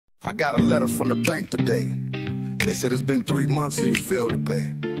I got a letter from the bank today. They said it's been 3 months and you failed to pay.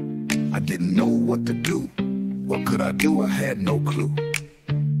 I didn't know what to do. What could I do? I had no clue.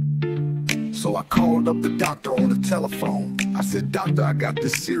 So I called up the doctor on the telephone. I said, "Doctor, I got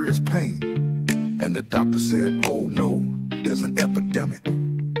this serious pain." And the doctor said, "Oh no, there's an epidemic."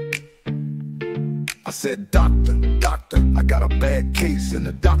 I said, Doctor, I got a bad case." And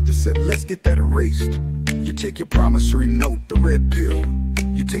the doctor said, "Let's get that erased. You take your promissory note, the red pill.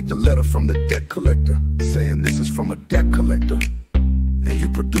 You take the letter from the debt collector, saying this is from a debt collector. And you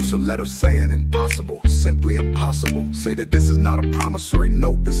produce a letter saying impossible, simply impossible. Say that this is not a promissory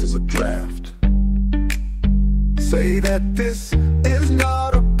note, this is a draft. Say that this is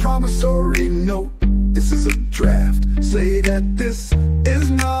not a promissory note, this is a draft. Say that this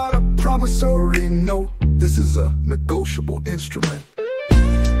is not a promissory note, this is a negotiable instrument."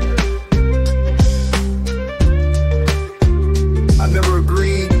 I never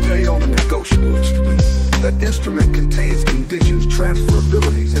agreed to pay on a negotiable instrument. That instrument contains conditions,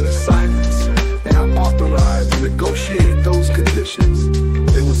 transferabilities, and assignments, and I'm authorized to negotiate those conditions.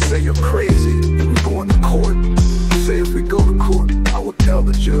 They will say you're crazy if we go into court. Say if we go to court, I will tell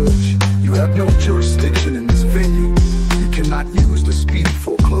the judge, "You have no jurisdiction in this venue. You cannot use the speedy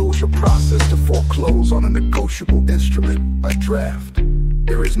foreclosure process to foreclose on a negotiable instrument, a draft.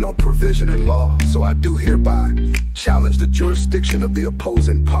 There is no provision in law, so I do hereby challenge the jurisdiction of the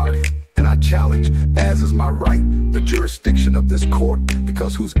opposing party. And I challenge, as is my right, the jurisdiction of this court,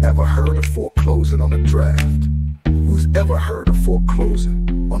 because who's ever heard of foreclosing on a draft? Who's ever heard of foreclosing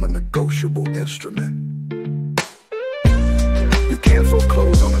on a negotiable instrument? You can't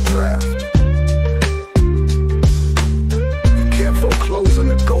foreclose on a draft. You can't foreclose a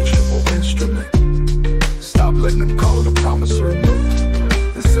negotiable instrument. Stop letting them call it a promissory note.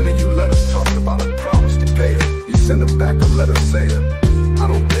 They're sending you letters talking about a promise to pay. You send them back a letter saying, "I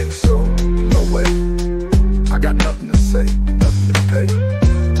don't think so, no way. I got nothing to say, nothing to pay.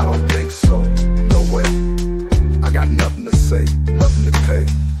 I don't think so, no way. I got nothing to say, nothing to pay.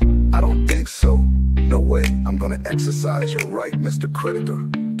 I don't think so, no way. I'm gonna exercise your right, Mr. Creditor,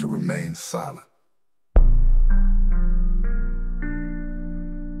 to remain silent."